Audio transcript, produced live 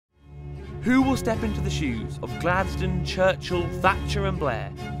Who will step into the shoes of Gladstone, Churchill, Thatcher and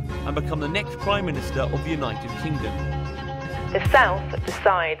Blair and become the next Prime Minister of the United Kingdom? The South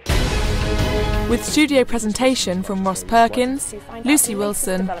decides. With studio presentation from Ross Perkins, Lucy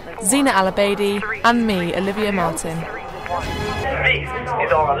Wilson, Zina Al-Abaidi and me, Olivia Martin. This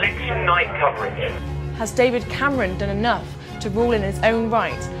is our election night coverage. Has David Cameron done enough to rule in his own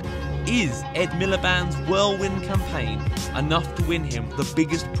right? Is Ed Miliband's whirlwind campaign enough to win him the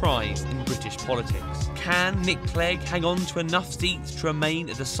biggest prize in British politics? Can Nick Clegg hang on to enough seats to remain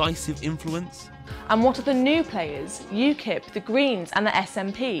a decisive influence? And what are the new players, UKIP, the Greens and the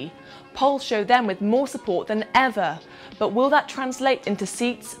SNP? Polls show them with more support than ever. But will that translate into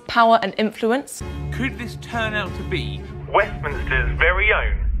seats, power and influence? Could this turn out to be Westminster's very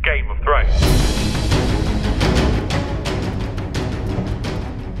own Game of Thrones?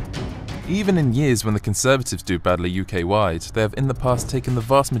 Even in years when the Conservatives do badly UK-wide, they have in the past taken the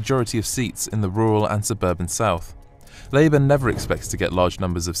vast majority of seats in the rural and suburban south. Labour never expects to get large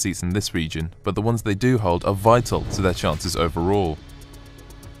numbers of seats in this region, but the ones they do hold are vital to their chances overall.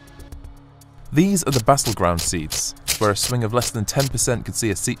 These are the battleground seats, where a swing of less than 10% could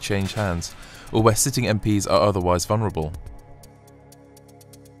see a seat change hands, or where sitting MPs are otherwise vulnerable.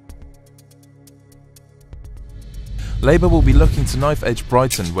 Labour will be looking to knife-edge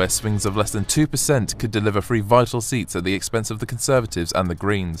Brighton, where swings of less than 2% could deliver 3 vital seats at the expense of the Conservatives and the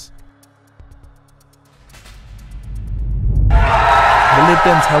Greens. The Lib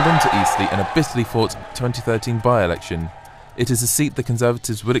Dems held on to Eastleigh in a bitterly fought 2013 by-election. It is a seat the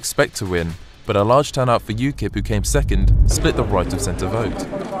Conservatives would expect to win, but a large turnout for UKIP, who came second, split the right of centre vote.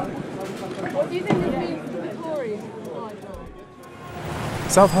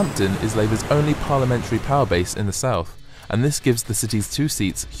 Southampton is Labour's only parliamentary power base in the south, and this gives the city's 2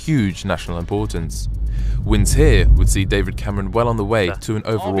 seats huge national importance. Wins here would see David Cameron well on the way to an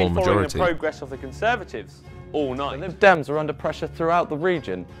overall majority. The progress of the Conservatives all night. The Lib Dems are under pressure throughout the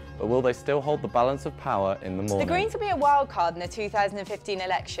region, but will they still hold the balance of power in the morning? The Greens will be a wild card in the 2015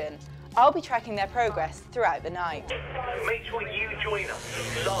 election. I'll be tracking their progress throughout the night. Make sure you join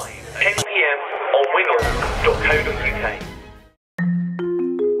us live